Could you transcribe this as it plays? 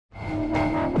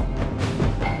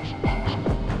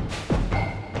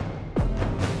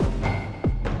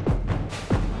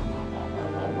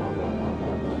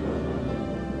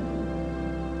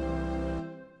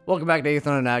Welcome back to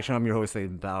Ethan in Action. I'm your host,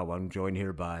 Ethan Bao. I'm joined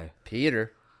here by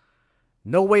Peter.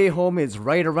 No Way Home is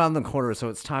right around the corner, so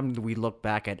it's time that we look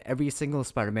back at every single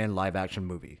Spider-Man live-action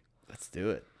movie. Let's do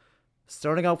it.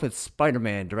 Starting off with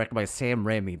Spider-Man, directed by Sam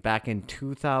Raimi, back in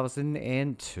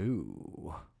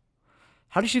 2002.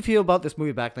 How did you feel about this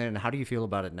movie back then, and how do you feel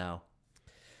about it now?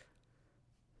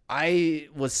 I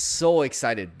was so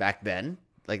excited back then.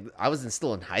 Like, I was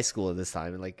still in high school at this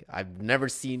time, and like I've never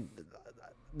seen.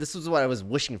 This was what I was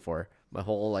wishing for my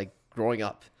whole growing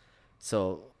up.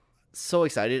 So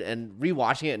excited, and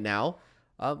rewatching it now,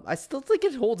 I still think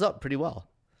it holds up pretty well.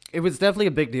 It was definitely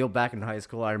a big deal back in high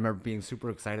school. I remember being super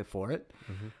excited for it.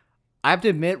 Mm-hmm. I have to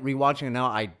admit, rewatching it now,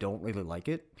 I don't really like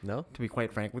it. No, to be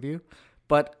quite frank with you,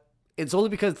 but it's only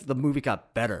because the movie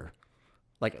got better,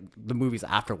 like the movies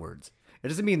afterwards. It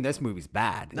doesn't mean this movie's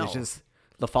bad. No. It's just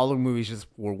the following movies just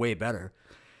were way better.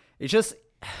 It's just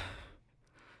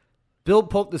Bill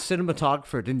Pope, the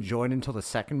cinematographer, didn't join until the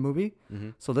second movie,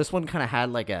 so this one kind of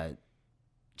had like a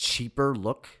cheaper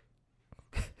look.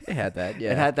 It had that,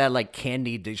 yeah. It had that like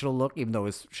candy digital look, even though it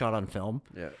was shot on film.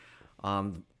 Yeah.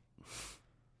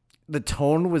 The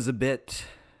tone was a bit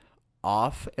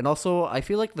off, and also I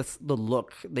feel like the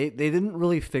look, they didn't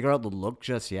really figure out the look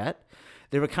just yet.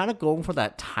 They were kind of going for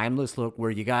that timeless look where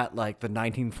you got like the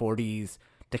 1940s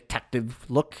detective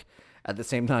look, at the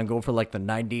same time going for like the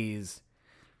 90s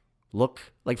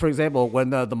look. Like, for example,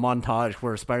 when the montage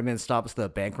where Spider-Man stops the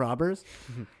bank robbers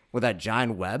with that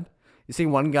giant web, you see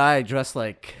one guy dressed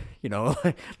like,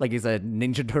 like he's a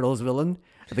Ninja Turtles villain,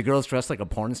 and the girl's dressed like a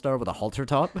porn star with a halter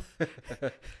top.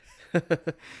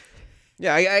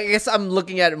 Yeah, I guess I'm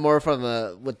looking at it more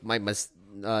from with my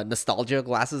nostalgia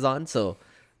glasses on. So,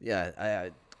 yeah,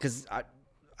 because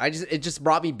it just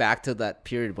brought me back to that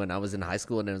period when I was in high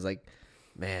school, and it was like,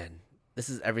 man, this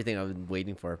is everything I've been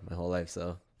waiting for my whole life.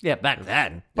 So yeah, back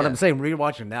then. But Yeah. I'm saying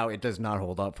rewatching now, it does not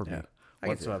hold up for me I can see that.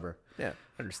 whatsoever. Yeah,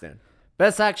 I understand.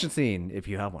 Best action scene, if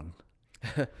you have one.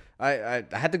 I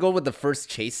had to go with the first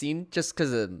chase scene just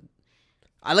because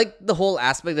I like the whole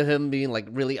aspect of him being like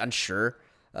really unsure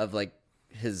of like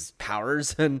his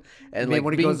powers and like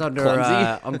when he being goes under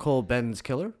clumsy. Uncle Ben's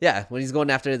killer. Yeah, when he's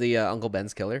going after the Uncle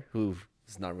Ben's killer, who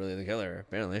is not really the killer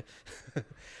apparently.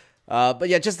 But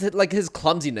yeah, just like his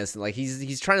clumsiness, like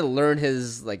he's trying to learn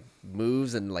his like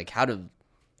moves and like how to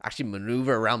actually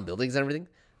maneuver around buildings and everything.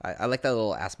 I like that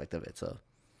little aspect of it. So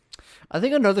I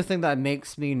think another thing that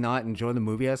makes me not enjoy the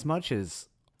movie as much is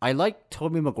I like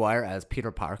Tobey Maguire as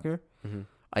Peter Parker. Mm-hmm.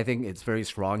 I think it's very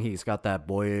strong. He's got that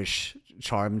boyish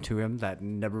charm to him that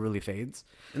never really fades.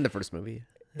 in the first movie,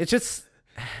 It's just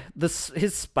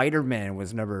his Spider-Man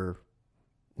was never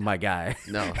my guy.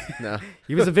 no.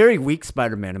 He was a very weak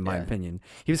Spider-Man in my opinion.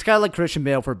 He was kind of like Christian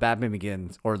Bale for Batman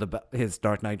Begins or his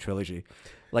Dark Knight trilogy,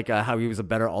 like how he was a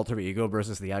better alter ego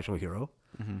versus the actual hero.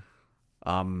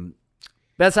 Mm-hmm.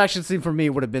 Best action scene for me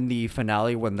would have been the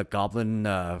finale when the Goblin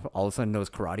all of a sudden knows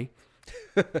karate.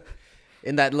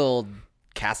 In that little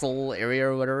castle area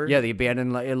or whatever. Yeah, the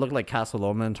abandoned. It looked like Casa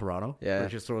Loma in Toronto. Yeah. Where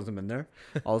it just throws him in there.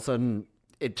 All of a sudden,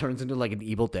 it turns into like an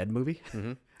Evil Dead movie,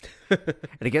 and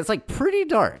it gets like pretty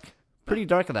dark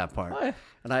at that part. Oh, yeah.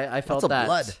 And I felt Lots of that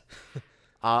blood.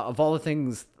 Of all the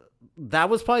things, that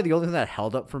was probably the only thing that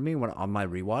held up for me when on my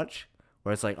rewatch,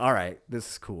 where it's like, all right, this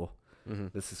is cool.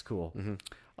 This is cool.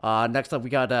 Next up, we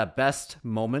got best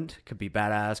moment. Could be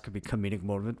badass, could be comedic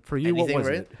moment. For you, Anything, what was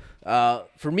right? it?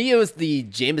 For me, it was the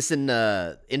Jameson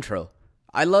intro.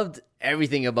 I loved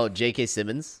everything about J.K.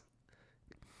 Simmons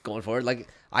going forward. Like,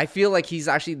 I feel like he's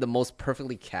actually the most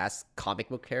perfectly cast comic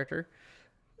book character.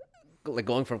 Like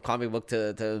going from comic book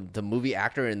to movie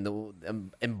actor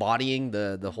and embodying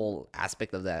the whole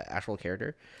aspect of that actual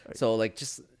character. Right. So like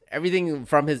just everything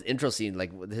from his intro scene,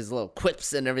 like with his little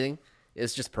quips and everything,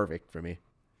 is just perfect for me.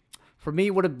 For me,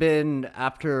 it would have been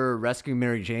after rescuing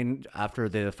Mary Jane after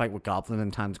the fight with Goblin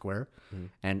in Times Square.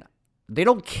 And they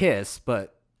don't kiss,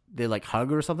 but they like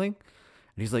hug or something.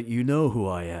 And he's like, you know who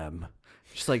I am.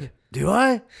 She's like, do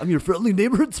I? I'm your friendly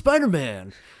neighborhood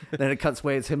Spider-Man. Then it cuts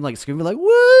away. It's him like screaming like,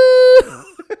 woo!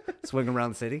 Swinging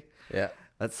around the city. Yeah.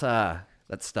 That's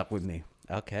stuck with me.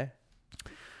 Okay.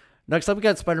 Next up, we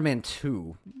got Spider-Man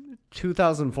 2.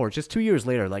 2004, just 2 years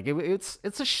later. Like it's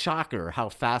a shocker how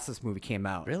fast this movie came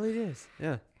out. Really, it is.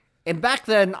 Yeah. And back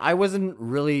then, I wasn't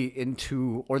really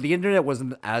into, or the internet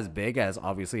wasn't as big as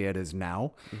obviously it is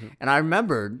now. And I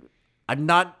remembered,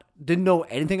 didn't know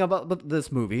anything about this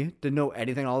movie. Didn't know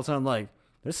anything. All of a sudden, I'm like,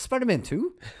 there's Spider-Man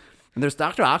 2, and there's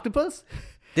Dr. Octopus.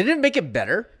 Didn't it make it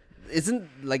better? Isn't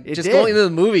like It just did. going into the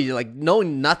movie, like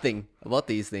knowing nothing, about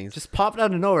these things. Just popped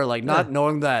out of nowhere, like not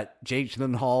knowing that Jake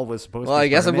Gyllenhaal was supposed Well, to be I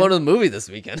guess I'm Spider-Man. going to the movie this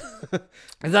weekend.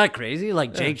 Is that crazy?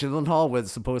 Like Jake Gyllenhaal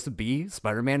was supposed to be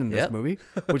Spider-Man in this Yep. movie,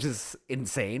 which is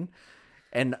insane.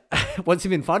 And what's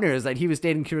even funnier is that he was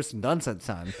dating Kirsten Dunst at the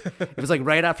time. It was like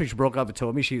right after she broke up with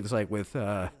Tommy, she was like with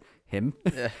him.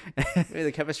 Yeah. Maybe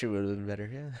the chemistry would have been better.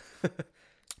 Yeah.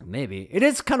 Maybe. It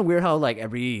is kind of weird how like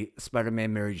every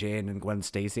Spider-Man, Mary Jane, and Gwen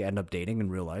Stacy end up dating in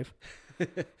real life.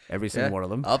 Every single Yeah. one of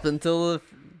them. Up until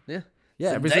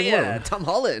Every single one of them. Tom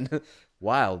Holland.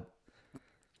 Wild.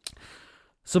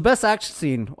 So best action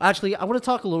scene. Actually, I want to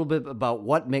talk a little bit about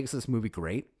what makes this movie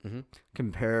great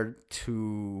compared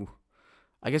to,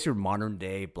 I guess, your modern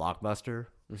day blockbuster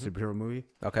superhero movie.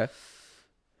 Okay.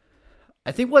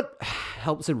 I think what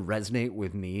helps it resonate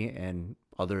with me and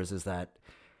others is that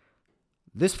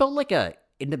this felt like a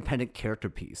independent character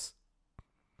piece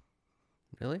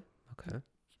Really? Okay.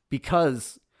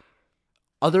 because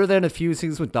other than a few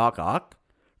scenes with Doc Ock,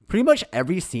 pretty much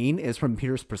every scene is from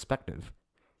Peter's perspective.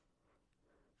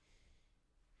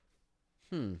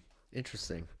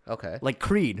 Interesting. Okay. Like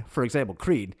Creed, for example,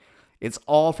 Creed, it's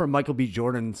all from Michael B.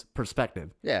 Jordan's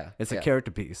perspective. Yeah. It's a yeah.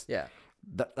 character piece. Yeah.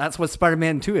 That's what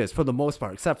Spider-Man 2 is for the most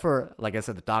part, except for, like I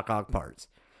said, the Doc Ock parts.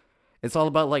 It's all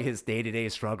about like his day-to-day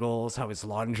struggles, how his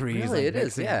laundry is. Really, like, it is.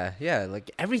 mixing. Yeah. Yeah.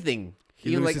 Like everything.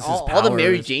 He Even like loses his all the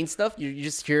Mary powers. Jane stuff, you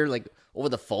just hear like over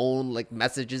the phone, like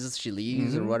messages she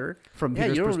leaves or whatever. From Yeah,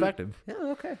 Peter's you don't perspective. Yeah.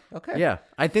 Okay. Okay. Yeah,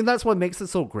 I think that's what makes it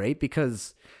so great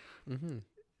because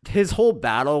his whole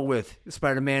battle with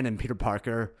Spider-Man and Peter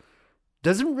Parker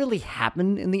doesn't really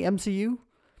happen in the MCU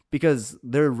because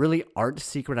there really aren't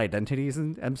secret identities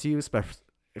in MCU,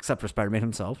 except for Spider-Man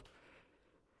himself.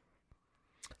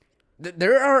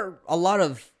 There are a lot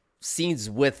of scenes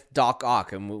with Doc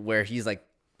Ock and where he's like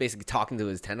basically talking to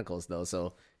his tentacles though.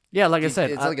 So Yeah, like I said,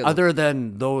 it's like a- other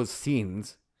than those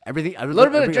scenes, everything. a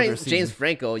little bit of James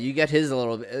Franco, you get his a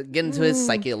little bit, get into his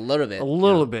psyche a little bit. a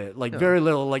little bit, like very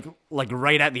little, like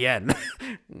right at the end,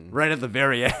 right at the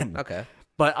very end. Okay.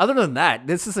 But other than that,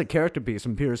 this is a character piece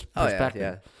from Peter's Oh yeah. perspective.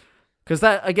 Yeah. Because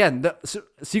that, again, the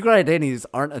secret identities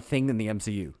aren't a thing in the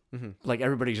MCU. Like,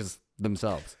 everybody's just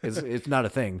themselves. It's not a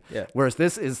thing. Yeah. Whereas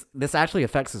this actually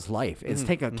affects his life. It's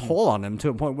taking a toll on him to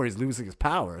a point where he's losing his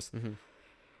powers. And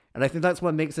I think that's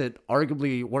what makes it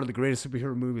arguably one of the greatest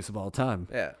superhero movies of all time.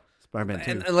 Yeah. Spider-Man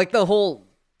 2. And like the whole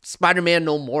Spider-Man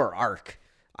No More arc,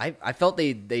 I felt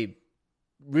they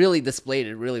really displayed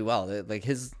it really well. Like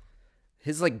his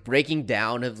like breaking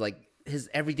down of like his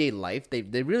everyday life, they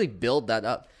really build that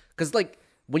up. Because like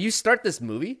when you start this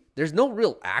movie, there's no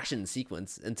real action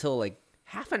sequence until like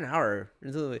half an hour.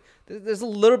 There's a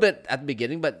little bit at the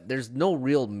beginning, but there's no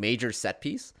real major set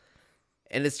piece.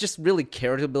 And it's just really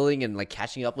character building and like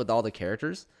catching up with all the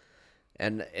characters.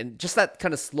 And just that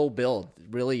kind of slow build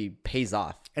really pays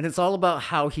off. And it's all about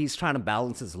how he's trying to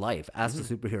balance his life as a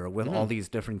superhero with all these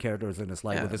different characters in his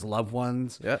life, Yeah. with his loved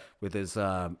ones, Yeah. with his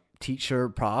teacher,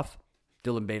 prof,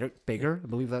 Dylan Baker, I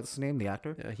believe that's his name, the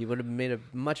actor. Yeah, he would have made a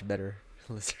much better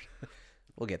lizard.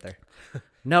 We'll get there.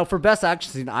 Now, for best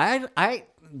action scene, I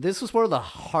this was one of the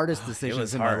hardest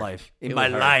decisions in my hard. life. It was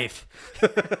hard. Life.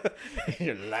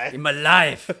 Your life. In my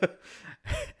life.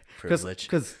 Privilege.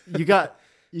 Because you got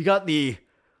the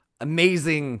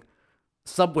amazing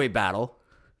subway battle,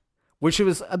 which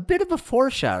was a bit of a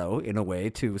foreshadow in a way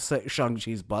to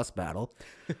Shang-Chi's bus battle,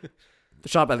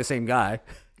 shot by the same guy,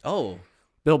 Oh,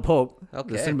 Bill Pope,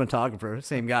 Okay. the cinematographer,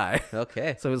 same guy.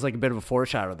 okay. So it was like a bit of a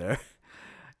foreshadow there.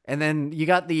 And then you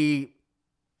got the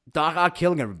Doc Ock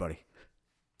killing everybody.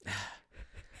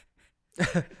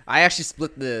 I actually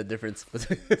split the difference.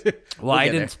 Well, I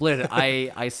didn't split it.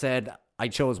 I said I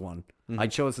chose one. I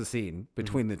chose the scene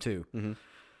between the two.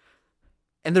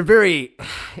 And they're very,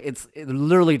 it's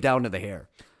literally down to the hair.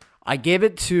 I gave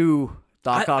it to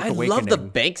Doc Ock I Awakening. love the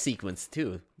bank sequence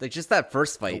too. Like just that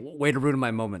first fight. Way to ruin my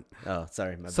moment. Oh,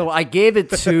 sorry. My So bad. I gave it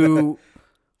to,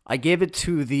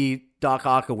 the Doc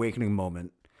Ock Awakening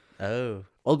moment. Oh.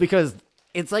 Well, because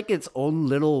it's like its own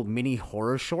little mini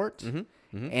horror short.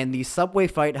 And the subway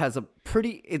fight has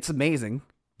it's amazing.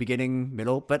 Beginning,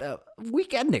 middle, but a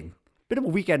weak ending. Bit of a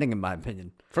weak ending in my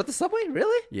opinion. For the subway,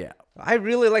 really? Yeah. I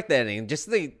really like that ending. Just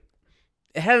it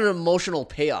had an emotional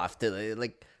payoff to it.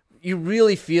 Like you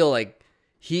really feel like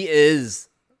he is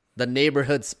the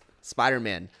neighborhood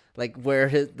Spider-Man. Like where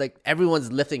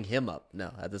everyone's lifting him up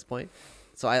now at this point.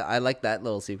 So I like that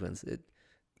little sequence. It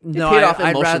No, paid off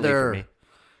I'd emotionally rather. for me.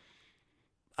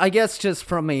 I guess just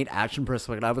from an action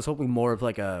perspective, I was hoping more of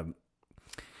like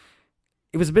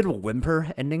it was a bit of a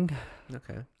whimper ending.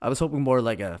 Okay. I was hoping more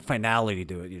like a finality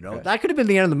to it, you know? That could have been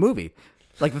the end of the movie.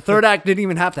 Like the third act didn't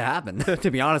even have to happen.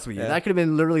 To be honest with you, that could have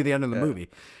been literally the end of the movie.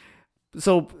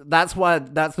 So that's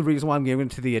the reason why I'm giving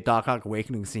it to the Doc Ock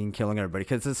Awakening scene, killing everybody,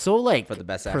 because it's so like For the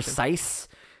best action. precise,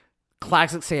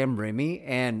 classic Sam Raimi,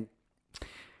 and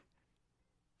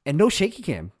no shaky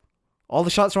cam. All the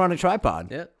shots are on a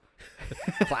tripod. Yeah.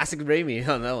 Classic Raimi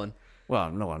on that one. Well,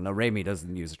 no, Raimi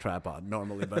doesn't use a tripod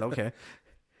normally, but okay.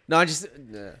 No, I just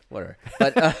whatever.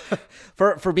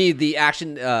 But for me, the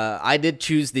action, I did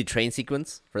choose the train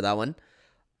sequence for that one,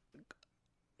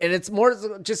 and it's more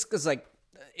just because like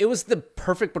it was the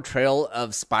perfect portrayal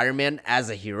of Spider-Man as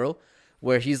a hero,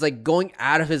 where he's like going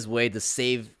out of his way to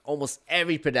save almost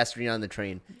every pedestrian on the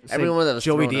train, everyone that was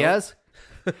Joey thrown Diaz.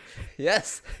 out.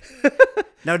 Yes.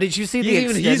 Now, did you see the Even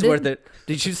extended? he's worth it.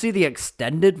 Did you see the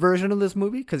extended version of this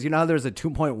movie? Because you know how there's a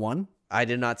 2.1. I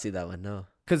did not see that one. No.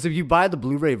 Because if you buy the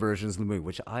Blu-ray versions of the movie,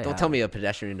 which I Don't tell me a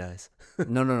pedestrian dies.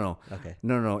 No. Okay.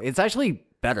 No. It's actually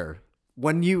better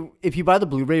if you buy the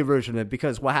Blu-ray version of it,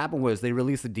 because what happened was they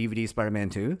released the DVD Spider-Man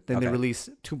 2, then they Okay. released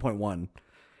 2.1,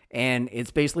 and it's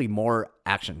basically more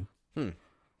action, and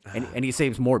he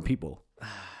saves more people.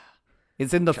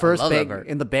 It's in the first love that bank part.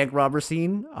 in the bank robber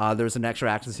scene. There's an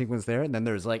extra action sequence there, and then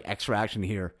there's like extra action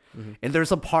here, and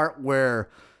there's a part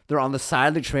where they're on the side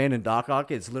of the train, and Doc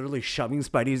Ock is literally shoving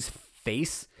Spidey's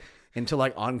face into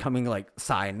like oncoming like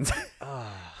signs.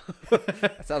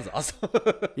 That sounds awesome.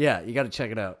 Yeah, you got to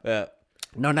check it out. Yeah.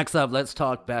 Now, next up, let's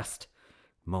talk best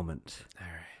moment.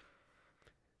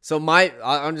 So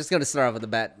I'm just gonna start off with the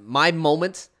bat. My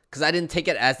moment, because I didn't take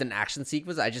it as an action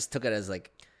sequence, I just took it as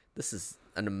like, this is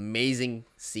an amazing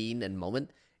scene and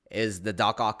moment, is the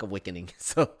Doc Ock Awakening.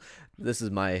 So this is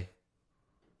my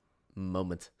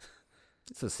moment.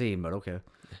 It's a scene, but okay.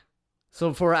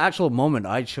 So for actual moment,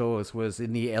 I chose was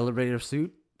in the elevator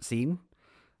suit scene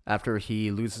after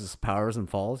he loses his powers and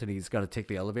falls, and he's got to take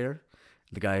the elevator.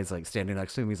 The guy is like standing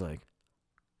next to him. He's like,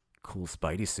 "Cool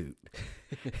Spidey suit."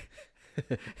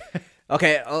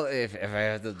 Okay, if I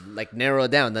have to like narrow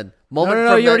it down, then moment. No,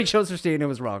 from you the- already chose your scene. It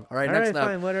was wrong. All right, All next right, up.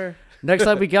 fine, whatever. Next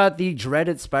up, we got the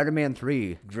dreaded Spider-Man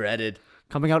 3 Dreaded.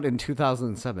 coming out in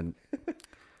 2007.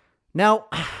 Now,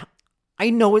 I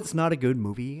know it's not a good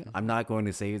movie. I'm not going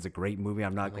to say it's a great movie.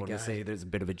 I'm not going to God. say there's a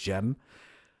bit of a gem.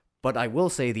 But I will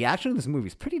say the action in this movie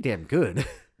is pretty damn good.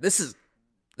 This is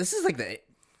like the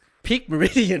peak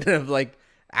meridian of like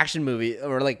action movie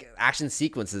or like action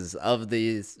sequences of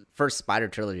the first Spider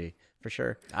trilogy for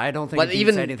sure. I don't think But it beats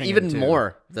even anything in even 2.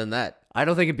 more than that. I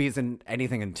don't think it beats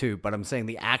anything in 2, but I'm saying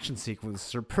the action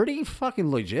sequences are pretty fucking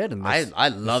legit in this. I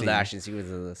love scene. the action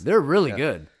sequences of this. They're really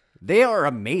good. They are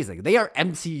amazing. They are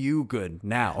MCU good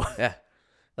now. Yeah.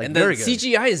 Like And the very good.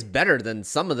 CGI is better than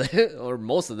some of the or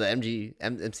most of the MCU.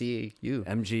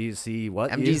 MGC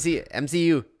what?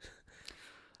 MCU.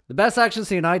 The best action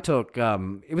scene I took,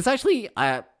 it was actually,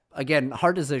 again,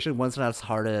 hard decision. Wasn't as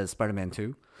hard as Spider-Man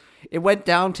 2. It went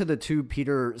down to the two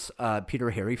Peter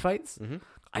Harry fights. Mm-hmm.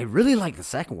 I really like the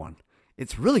second one.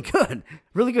 It's really good.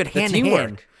 Really good hand to teamwork.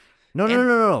 hand.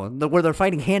 No. Where they're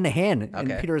fighting hand to hand in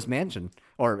Okay. Peter's mansion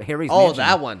or Harry's Oh, mansion.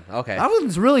 that one. Okay. That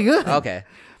one's really good. Okay.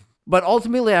 But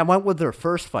ultimately, I went with their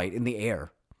first fight in the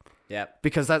air Yep.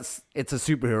 because it's a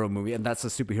superhero movie and that's a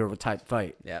superhero type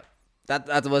fight. Yep.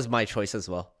 That was my choice as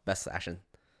well. Best action.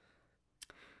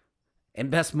 And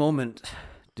best moment,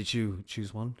 did you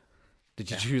choose one?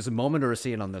 Did you choose a moment or a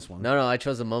scene on this one? No, I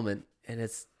chose a moment, and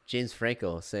it's James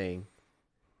Franco saying,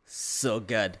 "So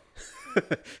good."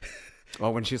 Oh,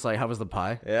 when she's like, "How was the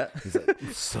pie?" Yeah. He's like,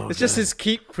 "So." It's just his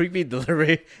creepy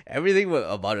delivery. Everything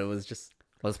about it was just.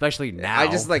 well, especially now. I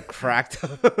just like cracked.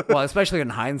 well, especially in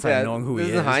hindsight, knowing who this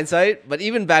he is is. hindsight, but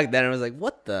even back then, I was like,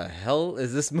 "What the hell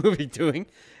is this movie doing?"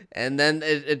 And then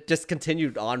it just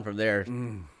continued on from there.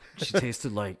 She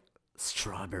tasted like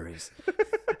strawberries.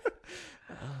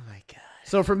 Oh my god!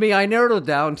 So for me, I narrowed it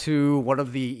down to one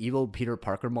of the evil Peter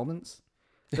Parker moments.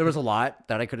 There was a lot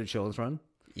that I could have chosen from.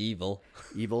 Evil.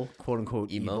 Evil, quote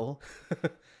unquote, Emo. evil.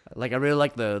 Like I really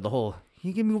like the whole. Can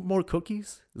you give me more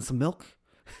cookies and some milk?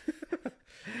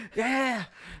 Yeah.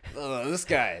 Oh, this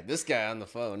guy on the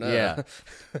phone. Yeah.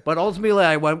 But ultimately,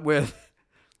 I went with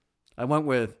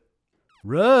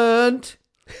rent.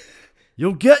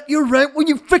 You'll get your rent when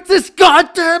you fix this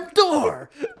goddamn door.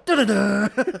 Da-da-da.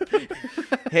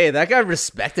 Hey, that guy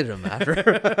respected him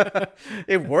after.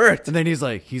 It worked. And then he's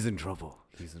like, he's in trouble.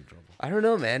 He's in trouble. I don't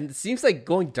know, man. It seems like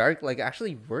going dark like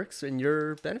actually works in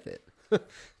your benefit.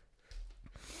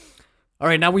 All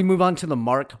right, now we move on to the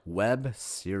Mark Webb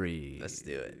series. Let's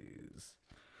do it.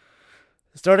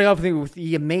 Starting off with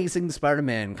the Amazing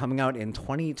Spider-Man coming out in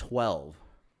 2012.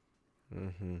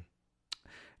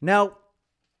 Now,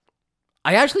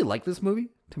 I actually like this movie,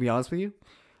 to be honest with you.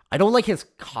 I don't like his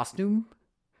costume,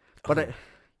 but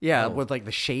with like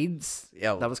the shades.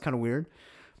 Yeah. That was kind of weird.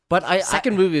 But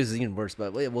Second movie is even worse,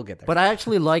 but we'll get there. But I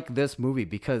actually like this movie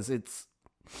because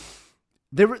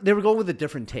they were going with a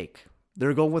different take. They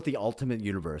were going with the Ultimate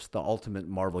Universe, the Ultimate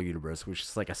Marvel Universe, which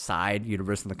is like a side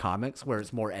universe in the comics where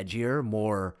it's more edgier,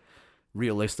 more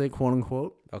realistic, quote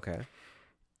unquote. Okay.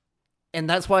 And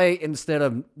that's why instead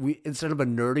of a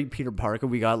nerdy Peter Parker,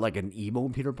 we got like an emo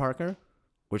Peter Parker,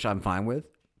 which I'm fine with.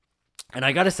 And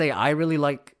I gotta say, I really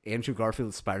like Andrew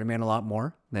Garfield's Spider-Man a lot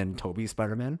more than Tobey's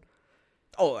Spider-Man.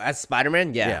 Oh, as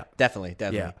Spider-Man? Yeah. Yeah. Definitely.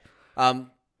 Yeah.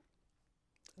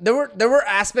 There were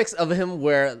aspects of him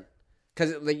where,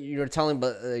 because like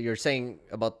you're saying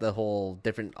about the whole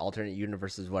different alternate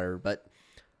universes, whatever. But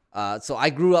so I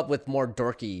grew up with more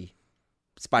dorky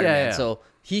Spider-Man, Yeah. so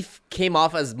he came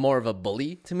off as more of a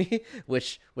bully to me,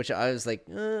 which I was like,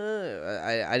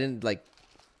 I didn't like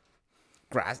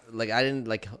grasp, like I didn't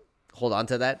like hold on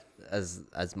to that as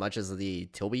much as the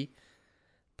Tobey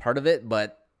part of it,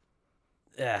 but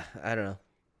yeah, I don't know.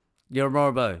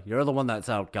 You're the one that's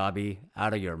out, Gabi,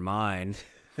 out of your mind.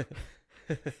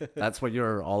 That's what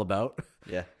you're all about.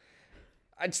 Yeah.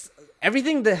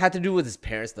 Everything that had to do with his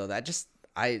parents though,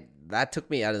 that took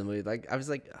me out of the movie. Like I was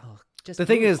like, oh, just The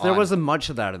thing move is, there on. wasn't much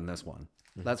of that in this one.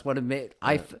 That's what it made.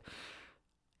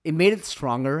 It made it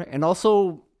stronger, and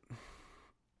also,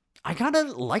 I kind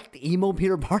of liked emo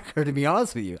Peter Parker. To be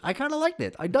honest with you, I kind of liked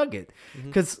it. I dug it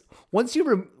because once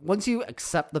you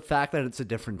accept the fact that it's a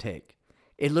different take,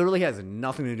 it literally has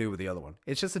nothing to do with the other one.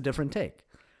 It's just a different take,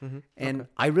 and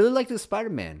I really like this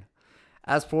Spider-Man.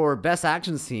 As for best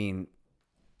action scene,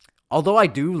 although I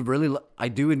do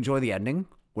enjoy the ending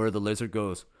where the lizard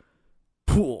goes,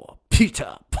 "Poor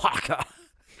Peter Parker."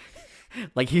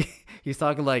 Like he's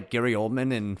talking like Gary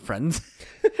Oldman in Friends.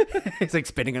 He's like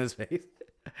spitting on his face.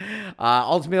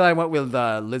 Ultimately, I went with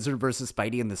Lizard versus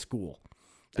Spidey in the school.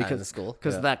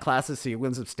 Because of that classic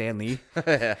sequence of Stan Lee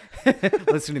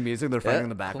listening to music, they're fighting in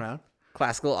the background.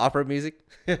 Classical opera music.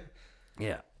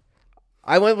 Yeah.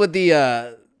 I went with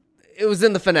the it was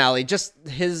in the finale, just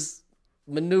his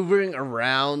maneuvering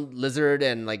around Lizard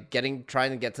and like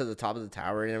trying to get to the top of the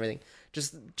tower and everything.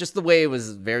 Just the way it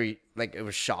was very like it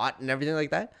was shot and everything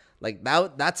like that. Like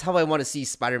that's how I want to see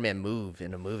Spider-Man move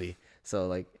in a movie. So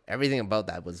like everything about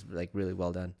that was like really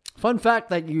well done. Fun fact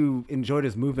that you enjoyed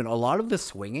his movement. A lot of the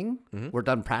swinging were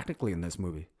done practically in this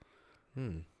movie.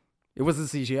 It wasn't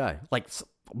CGI. Like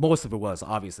most of it was,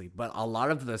 obviously, but a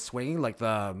lot of the swinging, like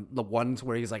the ones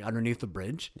where he's like underneath the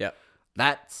bridge, Yeah.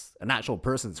 that's an actual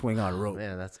person swinging on a rope.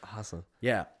 Man, that's awesome.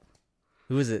 Yeah.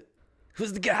 Who is it?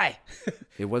 Who's the guy?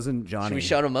 It wasn't Johnny. Should we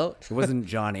shout him out? It wasn't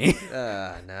Johnny. No.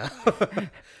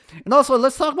 And also,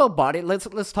 let's talk about body.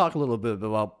 Let's talk a little bit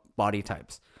about body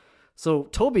types. So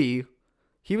Tobey,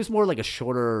 he was more like a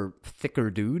shorter, thicker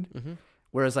dude,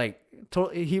 whereas like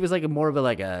he was like more of a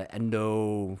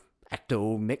ecto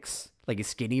mix. Like he's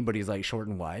skinny, but he's like short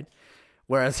and wide.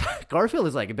 Whereas Garfield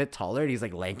is like a bit taller. And he's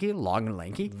like lanky, long and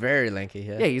lanky. Very lanky,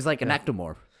 yeah. Yeah, he's like an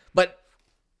ectomorph. But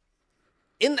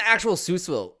in the actual suits,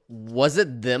 though, was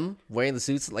it them wearing the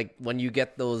suits? Like when you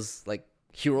get those like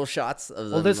hero shots of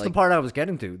them? Well, this is like, the part I was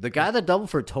getting to. The guy that doubled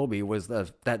for Tobey was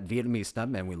that Vietnamese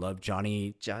stuntman we love,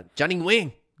 Johnny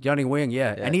Wing. Johnny Wing,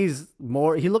 yeah. And he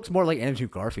looks more like Andrew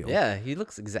Garfield. Yeah, he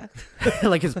looks exactly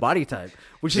like his body type,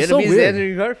 which is so Vietnamese weird.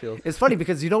 Andrew Garfield. It's funny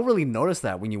because you don't really notice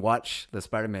that when you watch the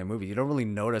Spider-Man movie. You don't really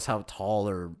notice how tall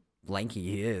or lanky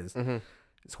he is.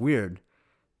 It's weird.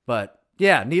 But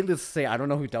yeah, needless to say, I don't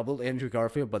know who doubled Andrew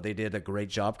Garfield, but they did a great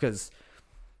job because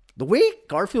the way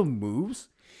Garfield moves,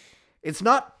 it's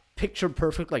not picture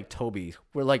perfect like Tobey,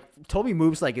 where like Tobey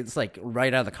moves like it's like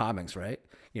right out of the comics, right?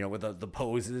 You know, with the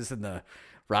poses and the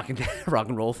rock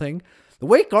and roll thing. The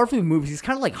way Garfield moves, he's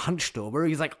kind of like hunched over.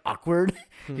 He's like awkward.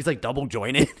 He's like double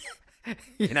jointed.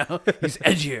 You know, he's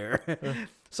edgier.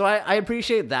 So I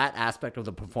appreciate that aspect of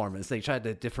the performance. They tried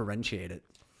to differentiate it.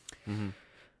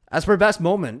 As for best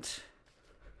moment,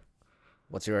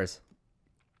 What's yours?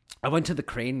 I went to the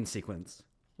crane sequence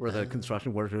where the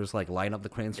construction workers like line up the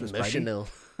cranes for Spidey. Emotional.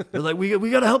 They're like, we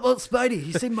gotta help out Spidey.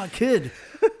 He saved my kid.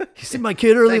 He saved my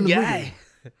kid early in the movie.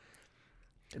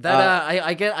 That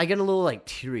I get a little like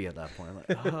teary at that point.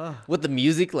 I'm like, With the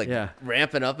music like Yeah.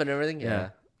 ramping up and everything. Yeah.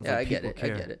 It's Yeah, like I get people it.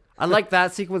 care. I get it. I like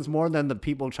that sequence more than the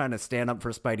people trying to stand up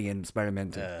for Spidey and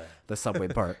Spider-Man 2, the subway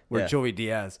part where Yeah. Joey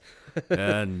Diaz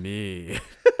and me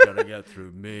gotta get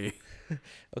through me.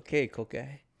 Okay, cool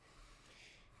guy.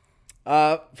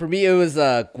 For me, it was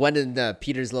Gwen and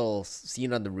Peter's little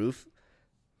scene on the roof,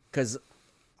 because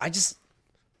I just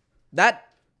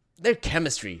their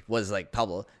chemistry was like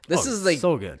palpable. This is like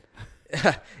so good.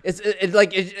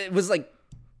 it was like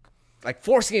like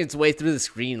forcing its way through the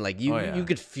screen. Like you, Oh, yeah. you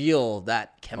could feel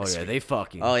that Oh chemistry. yeah, they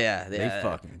fucking. Oh yeah, they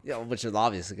fucking. Yeah, which is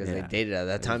obvious because they Yeah. dated at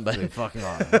that time. But They fucking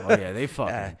are. Oh yeah, they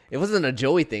fucking. yeah, it wasn't a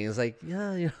Joey thing. It was like,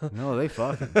 yeah, you know. No, they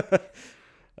fucking.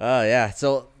 Oh yeah.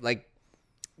 So like,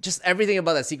 just everything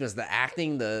about that sequence, the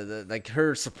acting, the like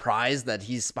her surprise that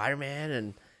he's Spider-Man,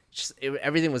 and just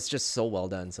everything was just so well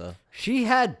done. So She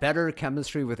had better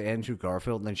chemistry with Andrew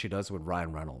Garfield than she does with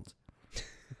Ryan Reynolds.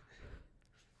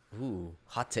 ooh,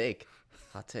 hot take.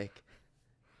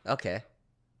 Okay.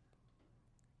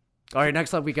 All right,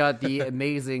 next up we got the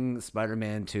Amazing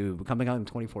Spider-Man 2 coming out in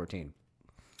 2014.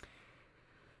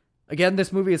 Again,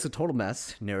 this movie is a total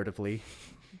mess narratively,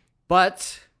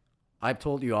 but I've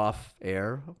told you off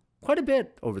air quite a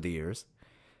bit over the years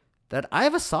that I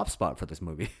have a soft spot for this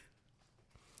movie.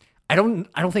 I don't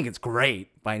think it's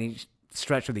great by any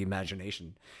stretch of the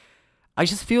imagination. I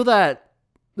just feel that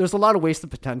there's a lot of wasted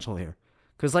potential here.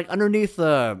 Because like underneath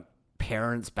the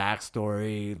parents'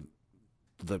 backstory,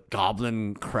 the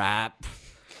goblin crap,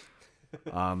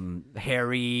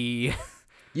 Harry.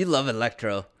 You love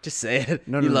Electro. Just say it.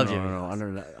 No, you no, love no, Jimmy. no,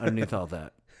 underneath all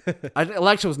that.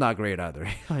 Electro's not great either.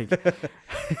 Like,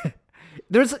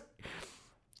 there's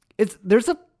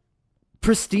a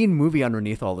pristine movie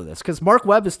underneath all of this because Mark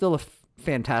Webb is still a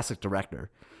fantastic director.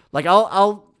 Like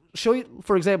I'll show you,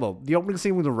 for example, the opening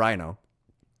scene with the Rhino.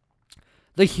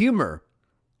 The humor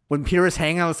when Peter is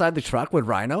hanging outside the truck with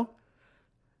Rhino.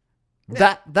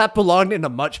 That belonged in a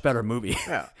much better movie.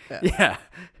 Yeah. Yeah.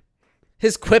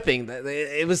 His quipping,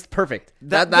 it was perfect.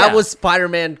 That yeah. was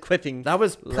Spider-Man quipping. That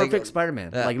was perfect Like,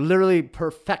 Spider-Man. yeah. Like literally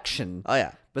perfection. Oh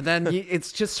yeah. But then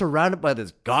it's just surrounded by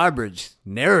this garbage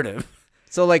narrative.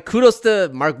 So like kudos to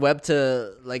Mark Webb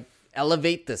to like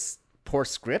elevate this poor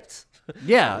script.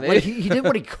 Yeah, like he did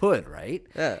what he could, right?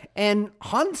 Yeah. And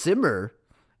Hans Zimmer,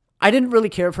 I didn't really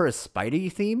care for his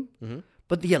Spidey theme,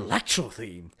 but the Electro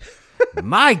theme,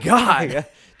 my God.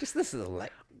 Just this is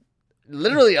like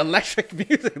literally electric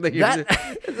music. Like it's like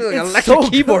an it's electric so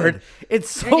keyboard. good. It's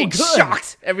so You're getting good.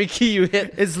 shocked every key you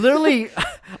hit. It's literally,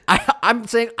 I'm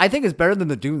saying, I think it's better than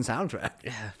the Dune soundtrack.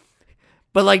 Yeah.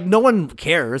 But like no one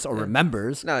cares or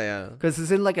remembers No, yeah. because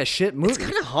it's in like a shit movie. It's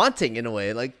kind of haunting in a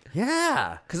way, like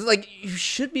Yeah. because like you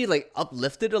should be like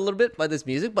uplifted a little bit by this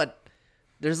music, but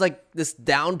there's like this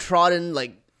downtrodden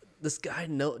like this guy.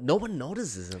 No one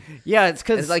notices him. Yeah, it's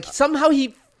because It's like somehow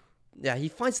he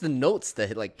finds the notes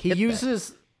that like he hit that.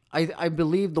 uses. I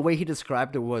believe the way he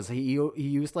described it was he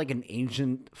used like an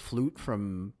ancient flute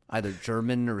from either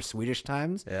German or Swedish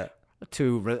times. Yeah.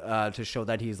 To show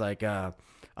that he's like a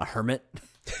hermit,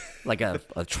 like a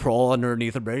troll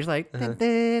underneath a bridge, like.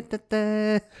 Da, da, da,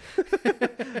 da.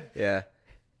 Yeah.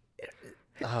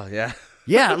 Oh yeah.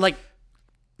 Yeah, like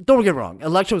don't get me wrong,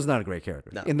 Electro is not a great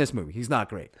character in this movie. He's not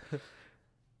great,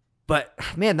 but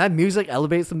man, that music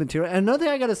elevates the material. And another thing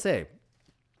I gotta say,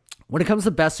 when it comes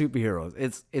to best superheroes,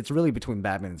 it's really between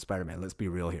Batman and Spider-Man. Let's be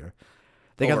real here.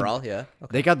 Overall, yeah.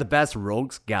 Okay. They got the best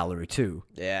rogues gallery too.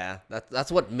 Yeah.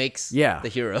 That's what makes Yeah. the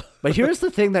hero. But here's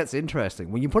the thing that's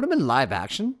interesting: when you put them in live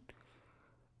action,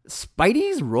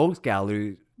 Spidey's rogues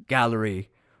gallery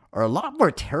are a lot more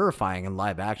terrifying in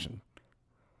live action.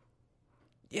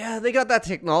 Yeah, they got that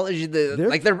technology,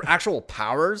 like their actual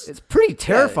powers. It's pretty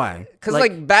terrifying. Because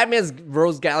like Batman's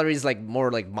Rose Gallery is like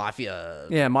more like mafia.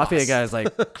 Yeah, mafia boss. guys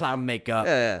like clown makeup,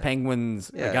 Yeah.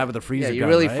 penguins, a Yeah. guy with a freezer Yeah, you're gun,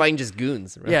 really right? fighting just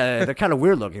goons. Right? Yeah, they're kind of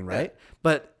weird looking, right?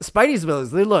 But Spidey's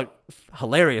villains, they look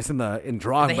hilarious in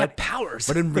drawing, They but have powers.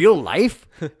 but in real life,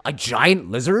 a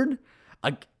giant lizard,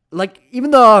 like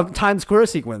even the Times Square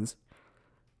sequence,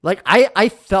 like I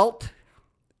felt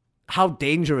how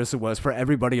dangerous it was for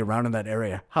everybody around in that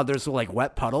area. How there's like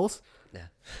wet puddles. Yeah.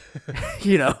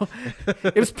 You know,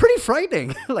 it was pretty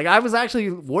frightening. Like I was actually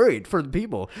worried for the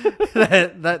people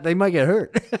that they might get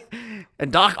hurt.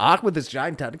 And Doc Ock with his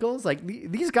giant tentacles, like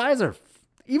these guys are,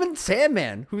 even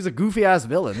Sandman, who's a goofy ass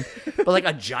villain, but like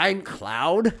a giant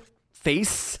cloud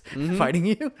face fighting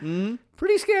you.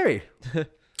 Pretty scary.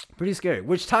 Pretty scary.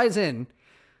 Which ties in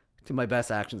to my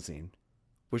best action scene,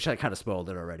 which I kind of spoiled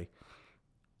it already.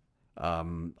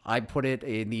 I put it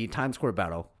in the Times Square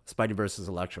battle, Spidey versus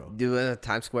Electro. Do it at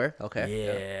Times Square? Okay.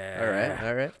 Yeah.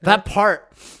 All right. That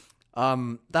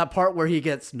part where he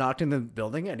gets knocked in the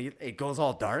building and it goes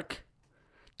all dark.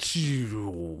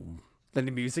 Then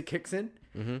the music kicks in.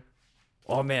 Mm-hmm.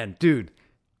 Oh man, dude,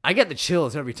 I get the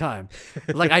chills every time.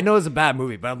 Like I know it's a bad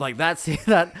movie, but I'm like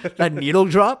that needle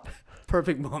drop,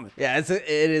 perfect moment. Yeah, it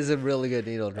is a really good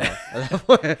needle drop.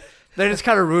 Then it's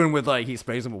kind of ruined with like he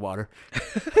sprays him with water.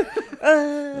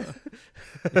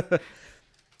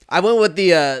 I went with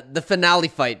the finale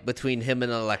fight between him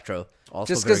and Electro.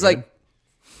 Also just very because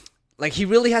like he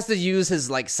really has to use his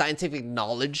like scientific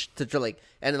knowledge to like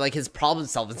and like his problem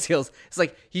solving skills. It's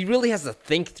like he really has to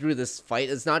think through this fight.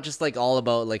 It's not just like all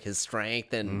about like his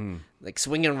strength and like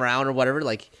swinging around or whatever.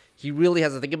 Like he really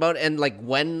has to think about it. And like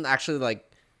when actually like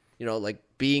like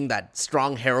being that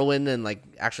strong heroine and like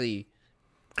actually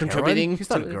contributing. He's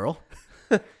not a girl.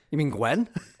 You mean Gwen?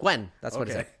 Gwen. That's what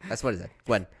he said. That's what he said.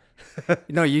 Gwen.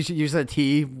 No, you said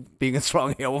he being a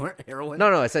strong heroine.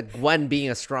 No, I said Gwen being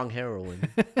a strong heroine.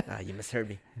 You misheard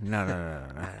me. No.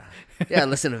 Yeah,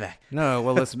 listen to that. No,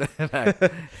 well, listen to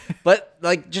that. But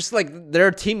like, just like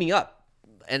they're teaming up,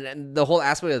 and the whole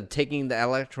aspect of taking the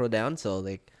Electro down. So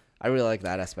like, I really like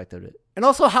that aspect of it. And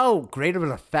also how great of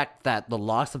an effect that the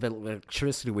loss of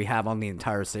electricity we have on the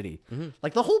entire city.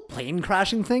 Like the whole plane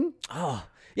crashing thing. Oh,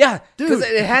 yeah, because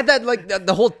Dude. it had that like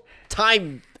the whole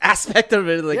time aspect of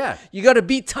it. Like, Yeah. you got to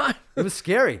beat time. It was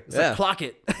scary. It's Yeah. like clock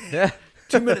it. Yeah.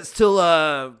 2 minutes till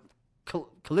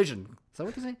collision. Is that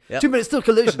what they say? Yep. 2 minutes till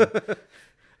collision.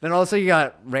 Then also you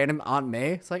got random Aunt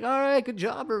May. It's like, all right, good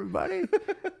job, everybody.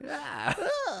 Yeah.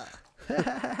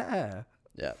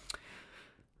 Yeah.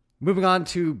 Moving on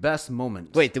to best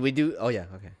moment. Wait, did we do? Oh yeah.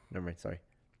 Okay. Never mind. Sorry.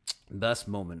 Best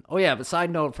moment. Oh yeah, but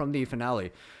side note from the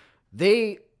finale,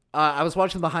 they. I was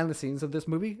watching behind the scenes of this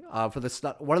movie. For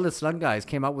the one of the stunt guys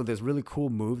came out with this really cool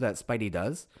move that Spidey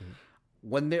does.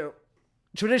 When they're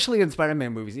traditionally in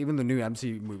Spider-Man movies, even the new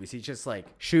MCU movies, he just like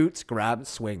shoots, grabs,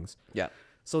 swings. Yeah.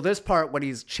 So this part, when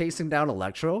he's chasing down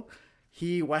Electro,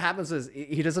 what happens is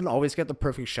he doesn't always get the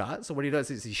perfect shot. So what he does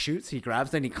is he shoots, he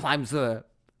grabs, then he climbs the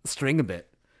string a bit.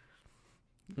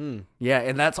 Yeah,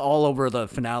 and that's all over the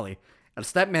finale. And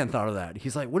Stepman thought of that.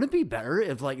 He's like, wouldn't it be better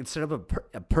if like instead of a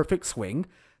perfect swing,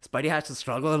 Spidey has to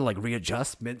struggle and like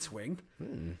readjust mid swing?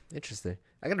 Interesting.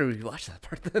 I gotta rewatch that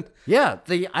part then. Yeah,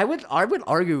 I would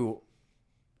argue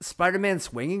Spider-Man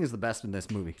swinging is the best in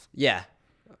this movie. Yeah.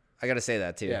 I gotta say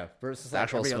that too. Yeah, versus The like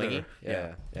actual every other- swinging.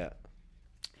 Yeah. Yeah.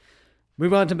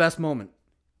 Move on to best moment.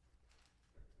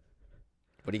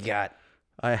 What do you got?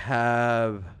 I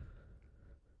have.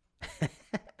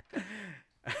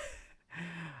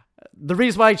 The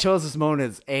reason why I chose this moment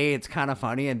is A, it's kind of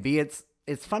funny, and B, it's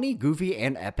funny, goofy,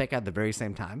 and epic at the very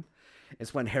same time.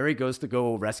 It's when Harry goes to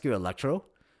go rescue Electro,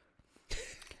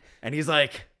 and he's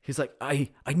like, I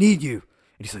need you,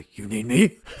 and he's like, you need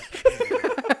me.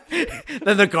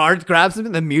 Then the guard grabs him,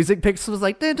 and the music picks up, was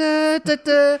like, da, da, da,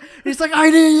 da. And he's like, I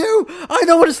need you. I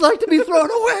know what it's like to be thrown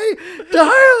away.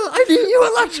 I need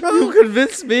you, Electro. You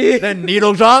convinced me. Then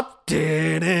needle drop.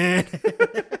 Yeah.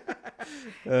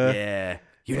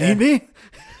 You need me?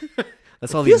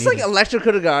 That's all he Feels needed. like Electro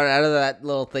could have got out of that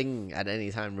little thing at any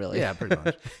time, really. Yeah, pretty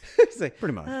much. It's like,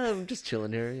 Pretty much. I'm just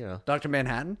chilling here, you know. Dr.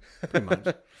 Manhattan? Pretty much.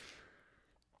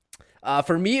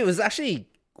 For me, it was actually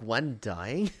Gwen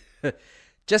dying.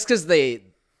 Just because they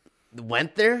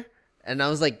went there, and I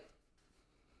was like,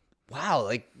 wow,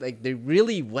 like they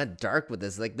really went dark with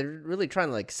this. Like, they're really trying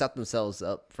to like set themselves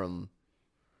apart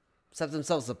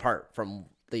from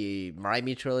the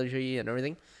Raimi trilogy and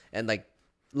everything. And like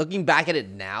looking back at it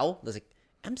now, I was like,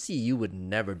 MCU would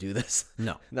never do this.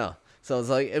 No. No. So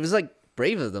it was like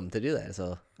brave of them to do that.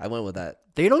 So I went with that.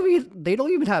 They don't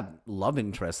even have love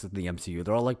interests in the MCU.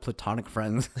 They're all like platonic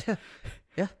friends.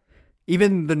 Yeah.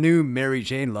 Even the new Mary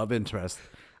Jane love interest.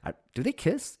 Do they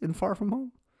kiss in Far From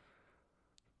Home?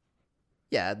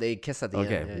 Yeah, they kiss at the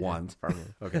Okay, end. Yeah, once. Yeah.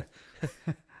 Farming. Okay.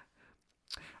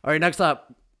 All right, next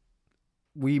up,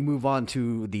 we move on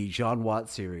to the John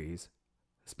Watts series,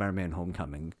 Spider-Man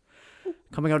Homecoming,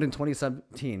 coming out in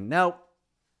 2017. Now,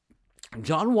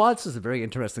 John Watts is a very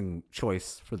interesting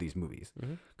choice for these movies.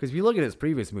 Because if you look at his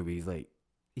previous movies, like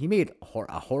he made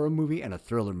a horror movie and a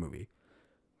thriller movie.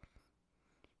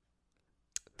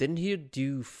 Didn't he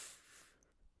do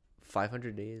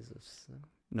 500 Days of Snow?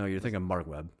 No, you're thinking Mark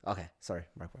Webb. Okay, sorry,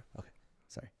 Mark Webb. Okay,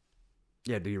 sorry.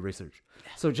 Yeah, do your research.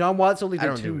 So John Watts only I did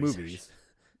don't 2 do research. movies.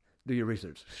 Do your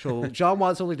research. So John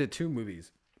Watts only did 2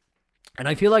 movies. And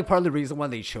I feel like part of the reason why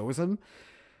they chose him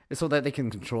is so that they can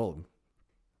control him.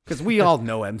 Because we all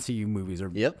know MCU movies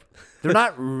are... Yep. They're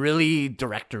not really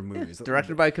director movies.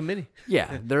 Directed by a committee.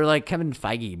 Yeah, they're like Kevin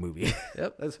Feige movie.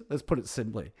 Yep. Let's put it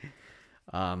simply.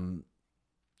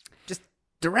 Just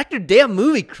direct your damn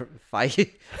movie,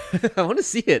 Feige. I want to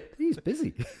see it. He's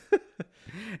busy.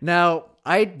 Now,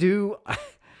 I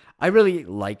really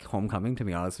like Homecoming, to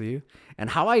be honest with you. And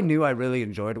how I knew I really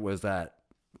enjoyed it was that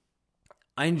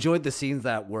I enjoyed the scenes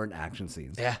that weren't action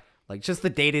scenes. Yeah. Like just the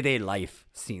day-to-day life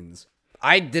scenes.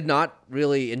 I did not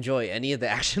really enjoy any of the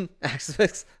action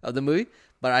aspects of the movie,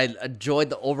 but I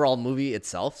enjoyed the overall movie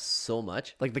itself so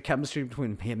much. Like the chemistry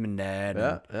between him and Ned.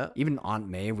 Yeah, and yeah. even Aunt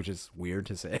May, which is weird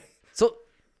to say. So,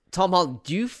 Tom Holland,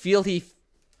 do you feel he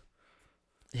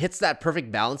hits that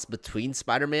perfect balance between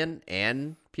Spider-Man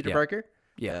and Peter Yeah. Parker?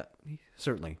 Yeah,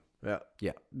 certainly. Yeah.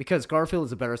 Yeah, because Garfield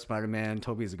is a better Spider-Man.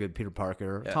 Toby's a good Peter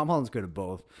Parker. Yeah. Tom Holland's good at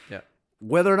both. Yeah.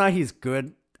 Whether or not he's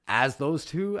good as those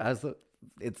two,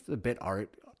 it's a bit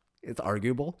it's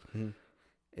arguable.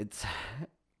 It's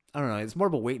I don't know. It's more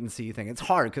of a wait and see thing. It's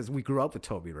hard because we grew up with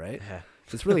Toby, right? Yeah.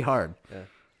 It's really hard. Yeah.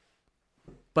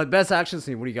 But best action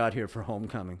scene. What do you got here for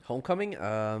Homecoming? Homecoming.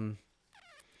 I'm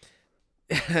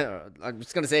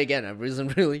just gonna say again, I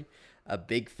wasn't really a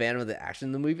big fan of the action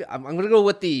in the movie. I'm gonna go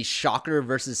with the Shocker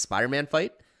versus Spider-Man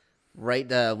fight. Right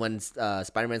when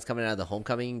Spider-Man's coming out of the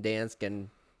Homecoming dance, getting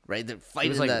right the fight It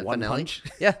was in like the one finale. punch.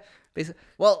 Yeah, basically.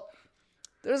 Well,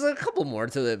 there's a couple more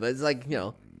to it, but it's like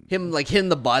him like hitting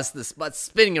the bus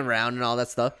spinning around and all that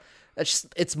stuff.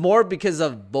 It's more because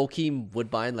of Bokeem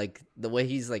Woodbine, like the way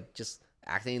he's like just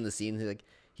acting in the scene.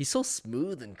 He's so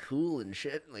smooth and cool and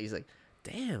shit. Like, he's like,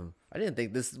 damn, I didn't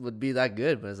think this would be that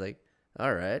good, but it's like,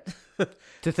 all right.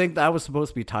 To think that was supposed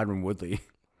to be Tyron Woodley.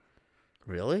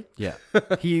 Really? Yeah,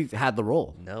 he had the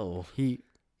role. No, He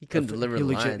couldn't deliver the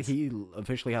lines. He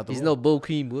officially had the He's role. no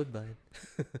Bokeem Woodbine.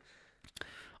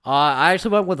 I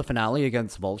actually went with the finale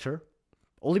against Vulture,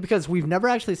 only because we've never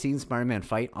actually seen Spider-Man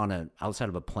fight on outside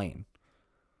of a plane.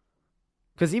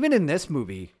 Because even in this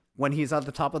movie, when he's at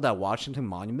the top of that Washington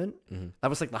Monument, that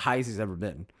was like the highest he's ever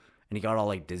been, and he got all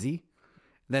like dizzy.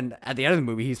 Then at the end of the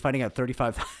movie, he's fighting at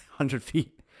 3,500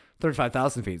 feet,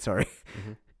 35,000 feet. Sorry,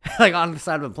 like on the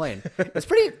side of a plane. It's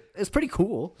pretty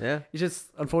cool. Yeah. It's just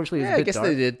unfortunately, it's Yeah, a I bit guess dark.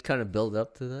 they did kind of build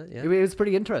up to that. Yeah. It was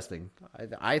pretty interesting.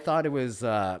 I thought it was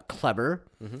clever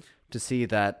to see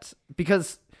that,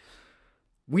 because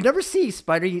we never see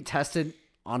Spidey tested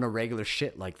on a regular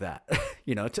shit like that.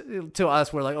 You know, to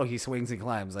us, we're like, oh, he swings and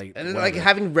climbs, like, And then whatever. like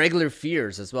having regular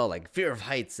fears as well, like fear of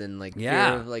heights and like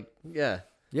Yeah. fear of like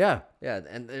yeah, yeah,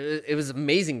 and it was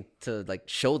amazing to like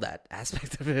show that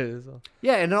aspect of it as well.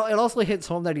 yeah, and it also hits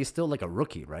home that he's still like a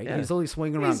rookie, right? Yeah. He's only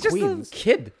swinging around He's just Queens. a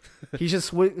kid. He's just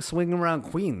swinging around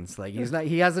Queens. Like he's not.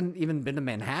 He hasn't even been to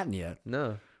Manhattan yet,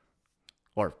 No.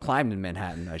 or climbed in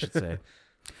Manhattan, I should say.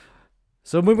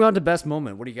 So moving on to best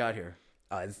moment. What do you got here?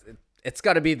 It's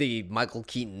got to be the Michael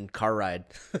Keaton car ride.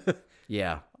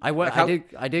 Yeah, I went.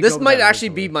 Like I did. This go with might that actually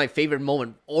originally. be my favorite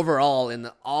moment overall in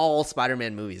all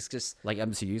Spider-Man movies. Just Like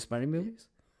MCU Spider-Man movies?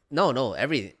 no,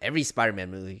 every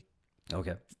Spider-Man movie.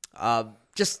 Okay.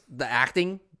 Just the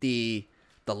acting, the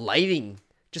lighting,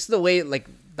 just the way like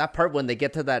that part when they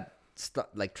get to that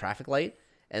like traffic light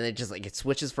and it just like it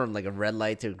switches from like a red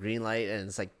light to a green light and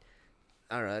it's like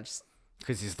I don't know, just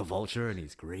Because he's the Vulture and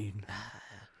he's green.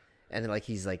 and then like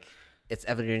he's like it's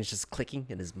evidence just clicking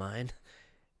in his mind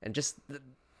and just the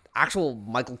actual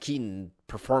Michael Keaton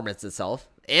performance itself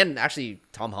and actually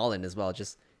Tom Holland as well,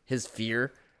 just his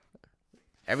fear,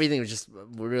 everything was just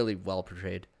really well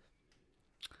portrayed.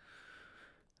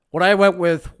 What I went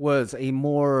with was a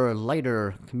more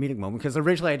lighter comedic moment, because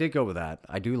originally I did go with that.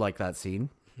 I do like that scene.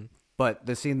 But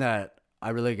the scene that I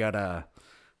really got a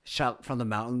shout from the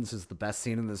mountains is the best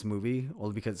scene in this movie,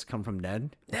 only because it's come from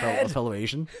Ned, a fellow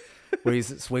Asian, where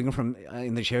he's swinging from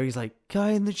in the chair. He's like,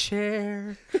 guy in the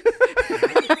chair.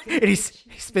 And he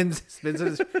spins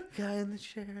his guy in the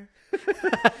chair.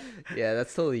 Yeah,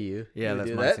 that's totally you. Yeah, You that's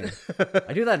do my that? scene.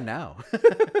 I do that now.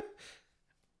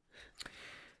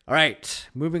 All right,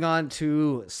 moving on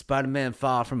to Spider-Man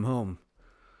Far From Home.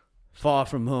 Far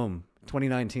From Home,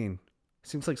 2019.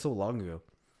 Seems like so long ago.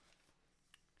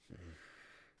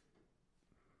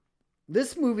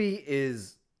 This movie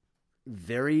is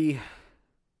very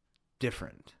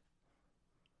different.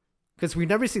 Because we've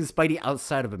never seen Spidey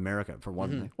outside of America, for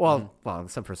one thing. Well,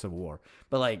 except for Civil War.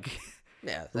 But like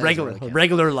Yeah, that doesn't regular really count.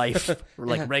 regular life. Or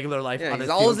like regular life Yeah, on a he's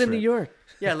field always in trip. New York.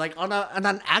 Yeah, like on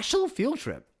an actual field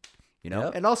trip, you know.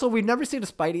 Yep. And also, we've never seen a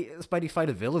Spidey fight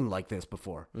a villain like this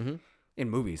before, in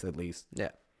movies at least. Yeah.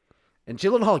 And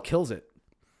Gyllenhaal kills it.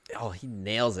 Oh, he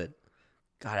nails it.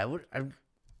 God, I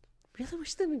really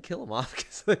wish they didn't kill him off.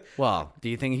 'Cause, like, Well, do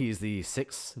you think he's the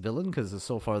sixth villain? Because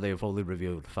so far they've only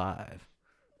revealed 5.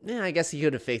 yeah, I guess he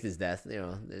could have faked his death. You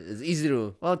know, it's easy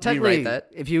to Well, technically, rewrite that.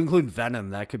 if you include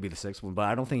Venom, that could be the 6th one. But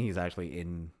I don't think he's actually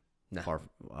in No.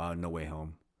 No Way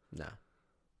Home. No.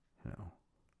 No.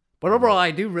 But overall,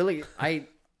 I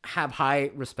have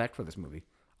high respect for this movie.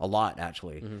 A lot,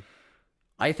 actually.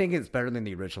 I think it's better than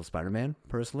the original Spider-Man,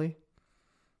 personally.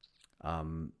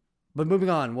 But moving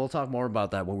on, we'll talk more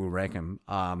about that when we rank him.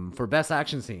 For best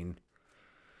action scene,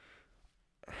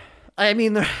 I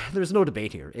mean, there's no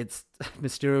debate here. It's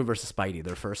Mysterio versus Spidey,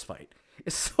 their first fight.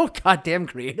 It's so goddamn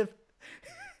creative.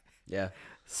 Yeah.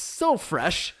 So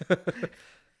fresh.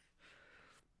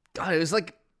 God, it was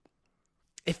like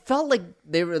it felt like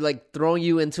they were like throwing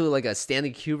you into like a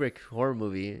Stanley Kubrick horror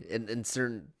movie in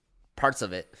certain parts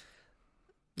of it.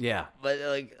 Yeah. But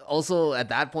like also at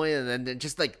that point, and then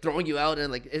just like throwing you out,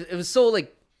 and like it was so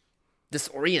like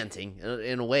disorienting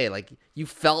in a way. Like you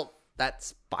felt that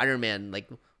Spider-Man, like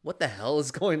what the hell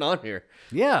is going on here?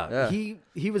 Yeah.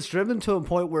 He was driven to a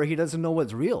point where he doesn't know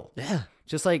what's real. Yeah,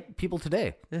 Just like people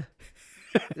today. yeah.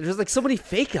 There's like so many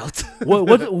fake outs.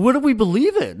 What do we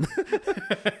believe in?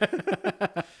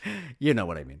 You know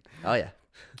what I mean. Oh yeah.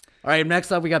 All right,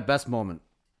 next up we got best moment.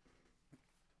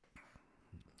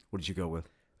 What did you go with?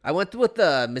 I went with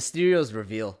Mysterio's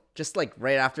reveal, just like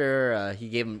right after he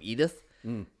gave him Edith.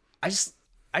 I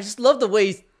just love the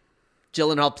way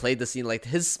Gyllenhaal played the scene, like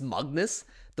his smugness,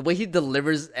 the way he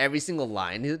delivers every single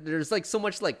line. There's like so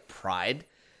much like pride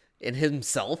in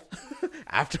himself.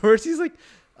 Afterwards, he's like,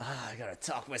 I gotta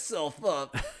talk myself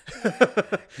up.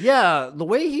 Yeah, the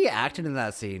way he acted in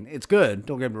that scene, it's good.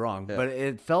 Don't get me wrong, but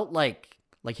it felt like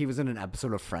he was in an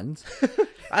episode of Friends.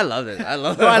 I loved it. I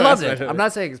loved it. No, I loved it. I'm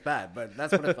not saying it's bad, but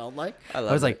that's what it felt like. I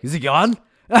was like, is he gone?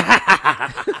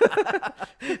 I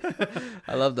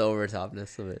love the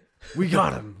overtopness of it. We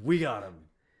got him. We got him.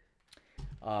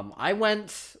 I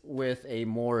went with a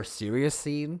more serious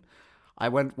scene. I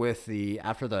went with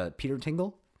after the Peter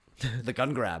Tingle, the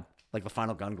gun grab, like the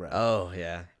final gun grab. Oh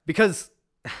yeah, Because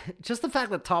just the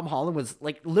fact that Tom Holland was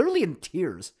like literally in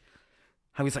tears.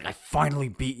 How he's like, I finally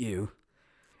beat you.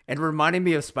 And it reminded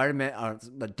me of Spider-Man,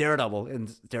 Daredevil in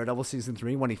Daredevil season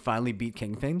 3 when he finally beat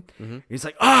Kingpin. He's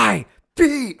like, I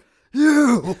beat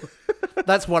you.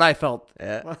 That's what I felt.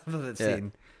 Yeah. For that Yeah.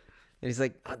 scene. And he's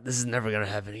like, this is never gonna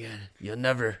happen again. You'll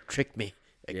never trick me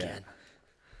again.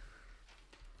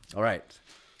 All right.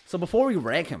 So before we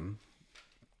rank him,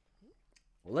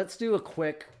 let's do a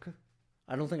quick.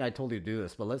 I don't think I told you to do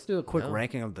this, but let's do a quick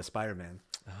ranking of the Spider-Man.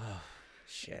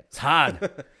 Shit. It's hard.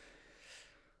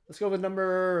 Let's go with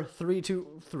number 3,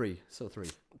 2, 3. So 3.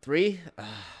 3?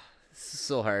 This is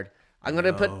so hard. I'm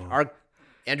gonna put our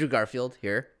Andrew Garfield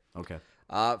here. Okay.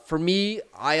 For me,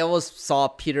 I always saw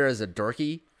Peter as a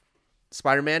dorky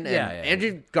Spider-Man, and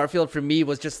Andrew Garfield for me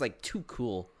was just like too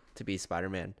cool to be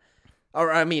Spider-Man,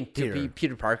 or I mean to be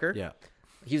Peter Parker. Yeah.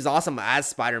 He was awesome as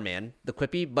Spider-Man, the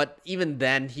quippy, but even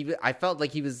then, I felt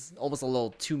like he was almost a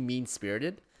little too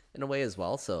mean-spirited in a way as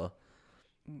well. So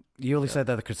You only said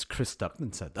that because Chris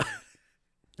Stuckman said that.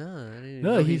 no, I didn't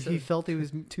No, know he said- felt he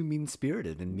was too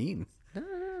mean-spirited and mean.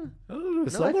 Oh, No, I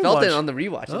someone felt it watched- on the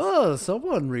rewatches. Oh,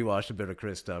 someone rewatched a bit of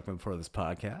Chris Stuckman for this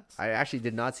podcast. I actually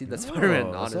did not see that Spider-Man.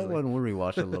 Oh, Honestly, someone will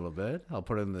rewatch it a little bit. I'll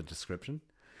put it in the description.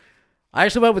 I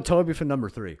actually went with Toby for number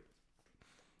 3.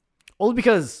 Only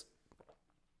because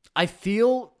I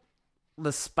feel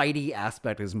the Spidey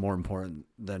aspect is more important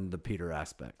than the Peter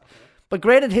aspect. Okay. But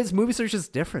granted, his movies are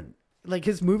just different. Like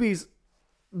his movies,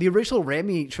 the original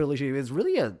Raimi trilogy is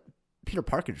really a Peter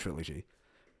Parker trilogy.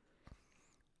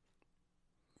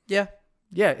 yeah.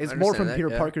 Yeah, it's more from that, Peter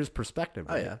yeah. Parker's perspective.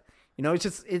 Oh Right? yeah. You know, it's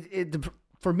just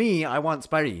for me, I want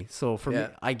Spidey. So for me,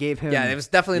 I gave him. Yeah, it was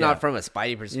definitely Yeah. not from a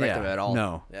Spidey perspective Yeah. at all.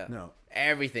 No, yeah. no.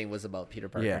 Everything was about Peter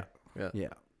Parker. Yeah.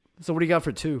 So what do you got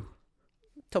for 2?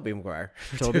 Tobey Maguire.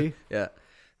 Toby? Yeah.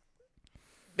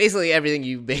 Basically everything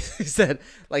you basically said.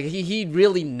 Like he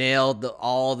really nailed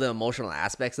all the emotional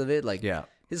aspects of it. Like Yeah.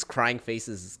 his crying face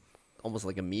is almost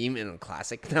like a meme and a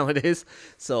classic nowadays.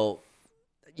 So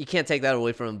you can't take that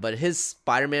away from him. But his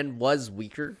Spider-Man was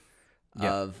weaker.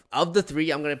 Yeah. Of the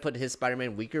 3, I'm gonna put his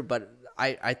Spider-Man weaker, but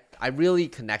I really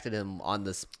connected him on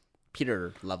this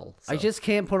Peter level. So. I just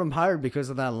can't put him higher because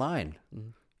of that line.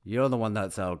 You're the one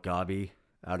that's out, Gobby,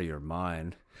 out of your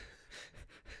mind.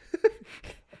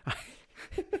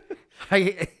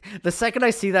 The second I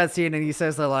see that scene and he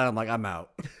says that line, I'm like, I'm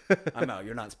out. I'm out.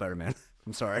 You're not Spider-Man.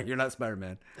 I'm sorry. You're not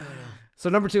Spider-Man. So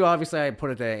number 2, obviously, I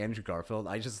put it to Andrew Garfield.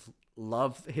 I just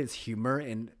love his humor,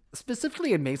 and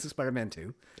specifically in Amazing Spider-Man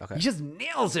 2. Okay. He just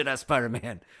nails it as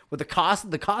Spider-Man. With the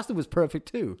costume was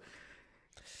perfect too.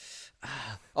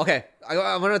 Okay,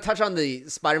 I want to touch on the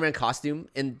Spider-Man costume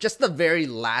in just the very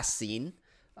last scene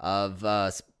of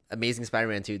Amazing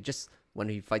Spider-Man 2, just when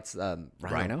he fights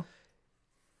Rhino.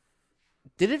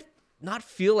 Did it not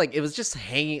feel like it was just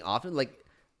hanging off him? Like,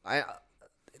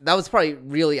 that was probably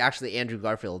really actually Andrew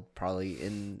Garfield probably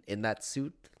in that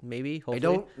suit, maybe, hopefully. I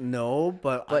don't know,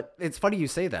 but it's funny you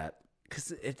say that.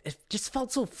 Because it just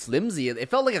felt so flimsy. It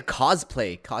felt like a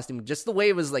cosplay costume. Just the way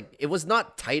it was like, it was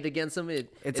not tight against him.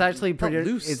 It's actually felt pretty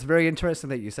loose. It's very interesting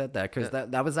that you said that because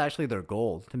that was actually their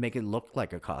goal, to make it look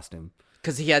like a costume.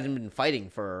 Because he hadn't been fighting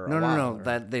for No, a while. no, no.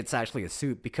 That it's actually a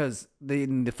suit because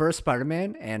in the first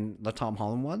Spider-Man and the Tom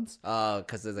Holland ones,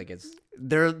 Because it's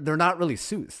they're not really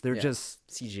suits. They're just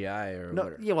CGI or no.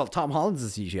 whatever. Yeah, well, Tom Holland's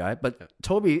a CGI, but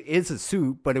Toby is a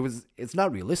suit, but it's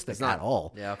not realistic not. at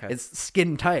all. Yeah, okay. It's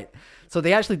skin tight. So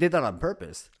they actually did that on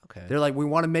purpose. Okay. They're like, we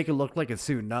want to make it look like a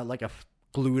suit, not like a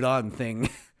glued on thing.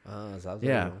 Oh, is that what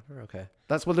Yeah. they were? Okay.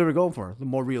 That's what they were going for, the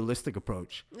more realistic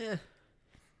approach. Yeah.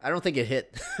 I don't think it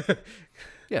hit.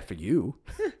 Yeah, for you.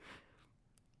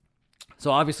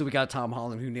 So obviously we got Tom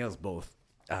Holland who nails both.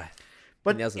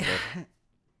 But nails it both.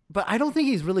 But I don't think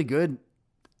he's really good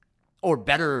or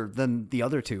better than the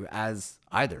other two as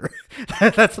either.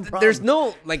 That's the problem. There's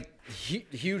no like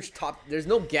huge top. There's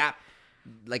no gap,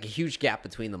 like a huge gap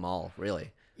between them all.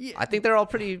 Really. Yeah. I think they're all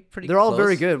pretty. They're all close.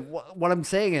 very good. What I'm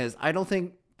saying is I don't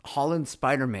think Holland's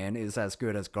Spider-Man is as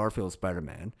good as Garfield's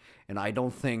Spider-Man, and I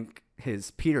don't think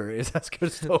his Peter is as good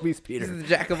as Tobey's Peter. He's the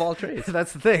jack of all trades.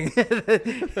 That's the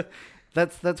thing.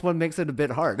 That's what makes it a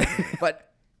bit hard.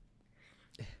 But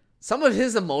some of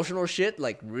his emotional shit,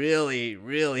 like, really,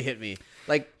 really hit me.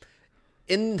 Like,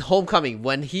 in Homecoming,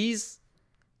 when he's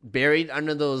buried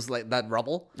under those, like, that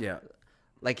rubble, Yeah.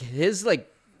 like, his, like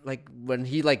when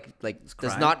he, like does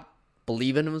crying. not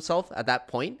believe in himself at that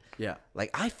point, Yeah.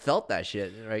 like, I felt that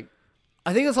shit, right?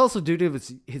 I think it's also due to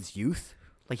his youth.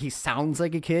 Like, he sounds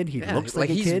like a kid. He looks like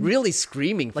a he's kid. really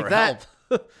screaming for Like that.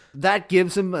 help. That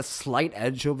gives him a slight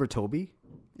edge over Toby.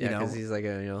 Yeah, You know, because he's like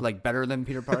a, like better than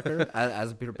Peter Parker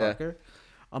as Peter Parker.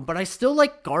 But I still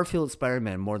like Garfield's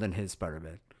Spider-Man more than his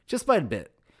Spider-Man, just by a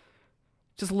bit,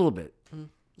 just a little bit.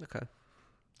 okay. All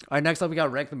right, next up we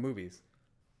got rank the movies.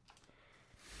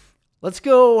 Let's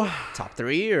go Top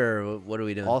 3 or what are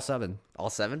we doing? all 7. All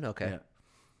 7? Okay. Yeah.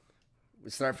 We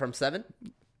start from 7?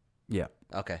 Yeah.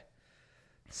 Okay.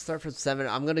 Start from 7.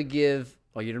 I'm going to give...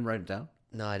 Oh, you didn't write it down?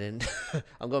 No, I didn't.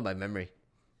 I'm going by memory.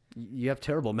 You have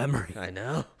terrible memory. I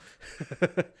know.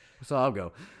 So I'll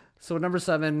go. So number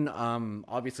 7,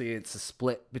 obviously it's a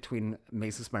split between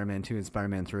Amazing Spider-Man 2 and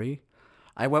Spider-Man 3.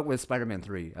 I went with Spider-Man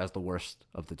 3 as the worst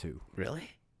of the two.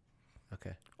 Really?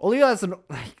 Okay. Only as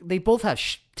they both have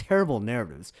terrible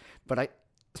narratives, but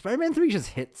Spider-Man 3 just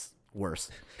hits worse.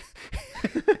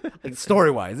 Like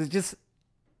story-wise, it's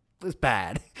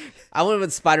bad. I went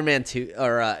with Spider-Man 2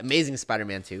 or Amazing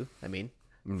Spider-Man 2,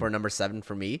 for number 7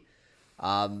 for me.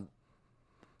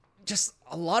 Just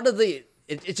a lot of it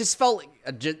just felt like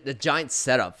a giant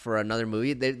setup for another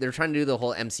movie. They're trying to do the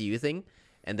whole MCU thing,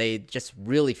 and they just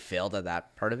really failed at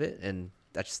that part of it, and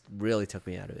that just really took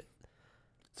me out of it.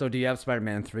 So do you have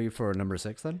Spider-Man 3 for number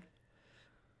 6 then?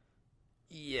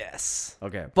 Yes.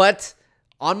 Okay. But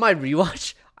on my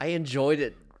rewatch, I enjoyed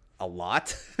it a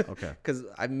lot. Okay. Because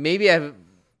I've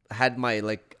had my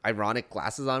like ironic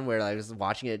glasses on where I was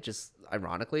watching it just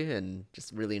ironically and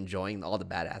just really enjoying all the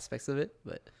bad aspects of it.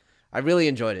 But I really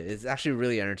enjoyed it. It's actually a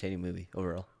really entertaining movie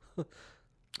overall.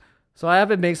 So I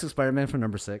have Amazing Spider-Man for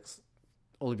number 6,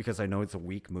 only because I know it's a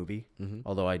weak movie. Mm-hmm.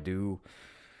 Although I do...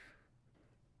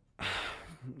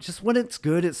 Just when it's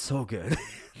good, it's so good.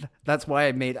 That's why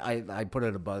I put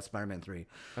it above Spider-Man 3.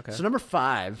 Okay. So number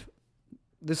 5,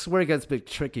 this is where it gets a bit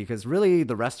tricky because really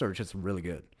the rest are just really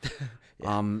good.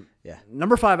 Yeah.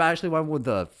 Number 5, I actually went with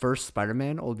the first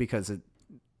Spider-Man only because it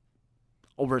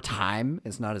over time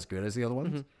it's not as good as the other ones.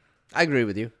 Mm-hmm. I agree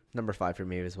with you. Number 5 for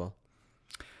me as well.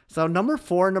 So number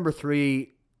 4, number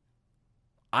 3,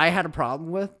 I had a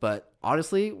problem with, but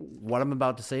honestly, what I'm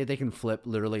about to say, they can flip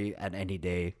literally at any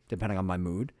day, depending on my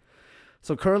mood.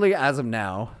 So currently, as of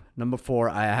now, number 4,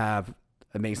 I have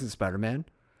Amazing Spider-Man,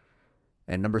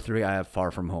 and number 3, I have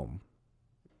Far From Home.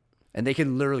 And they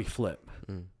can literally flip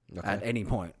at any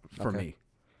point for me.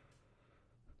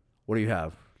 What do you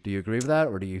have? Do you agree with that,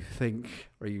 or do you think,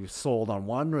 are you sold on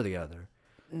one or the other?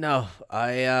 No,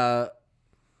 I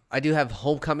do have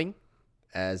Homecoming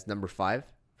as number 5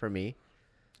 for me.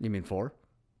 You mean 4?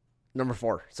 Number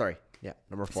 4, sorry. Yeah,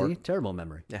 number 4. See, terrible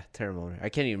memory. Yeah, terrible. I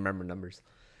can't even remember numbers.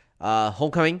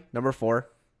 Homecoming, number 4.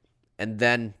 And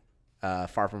then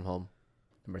Far From Home,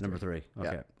 Number 3.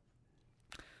 Okay. Yeah.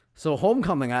 So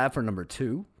Homecoming I have for number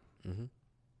 2. Mm-hmm.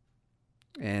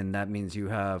 And that means you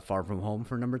have Far From Home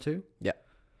for number 2? Yeah.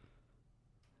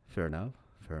 Fair enough.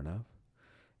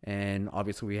 And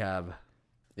obviously we have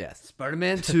Yes.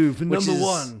 Spider-Man 2 for Which number is-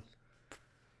 1.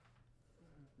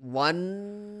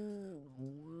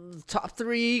 Top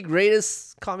 3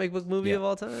 greatest comic book movie Yeah. of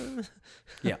all time.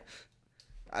 Yeah.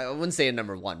 I wouldn't say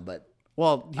number 1, but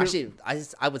Well, actually,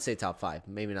 I would say top 5,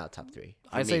 maybe not top 3.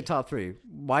 I say top 3.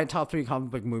 My top 3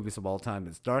 comic book movies of all time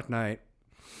is Dark Knight,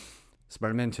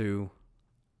 Spider-Man 2,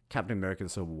 Captain America: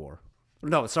 Civil War.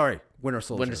 No, sorry, Winter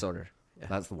Soldier. Winter Soldier.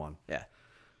 That's the one. Yeah.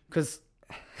 Because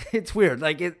it's weird.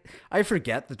 Like I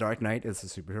forget The Dark Knight is a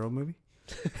superhero movie.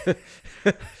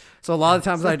 So a lot of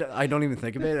times I don't even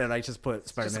think of it, and I just put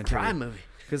Spider-Man 2. Crime movie.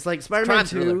 Because like Spider-Man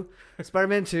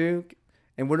 2,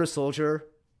 and Winter Soldier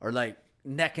are like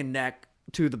neck and neck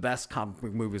to the best comic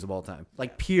book movies of all time.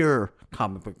 Like pure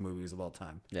comic book movies of all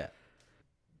time. Yeah.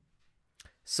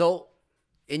 So,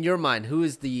 in your mind, who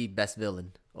is the best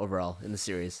villain overall in the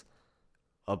series?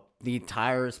 The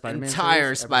entire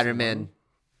Spider-Man Spider-Man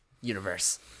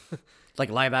universe. Like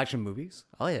live action movies?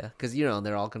 Oh yeah, because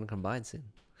they're all gonna combine soon.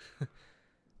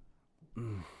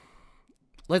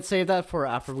 Let's save that for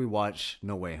after we watch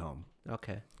No Way Home.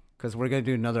 Okay. Because we're going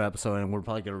to do another episode, and we're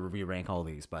probably going to re-rank all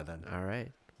these by then. All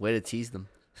right. Way to tease them.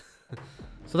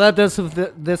 So that does it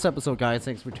for this episode, guys.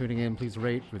 Thanks for tuning in. Please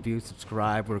rate, review,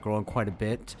 subscribe. We're growing quite a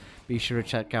bit. Be sure to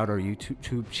check out our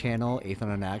YouTube channel,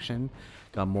 Aethon in Action.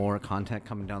 Got more content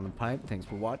coming down the pipe. Thanks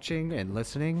for watching and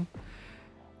listening.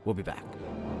 We'll be back.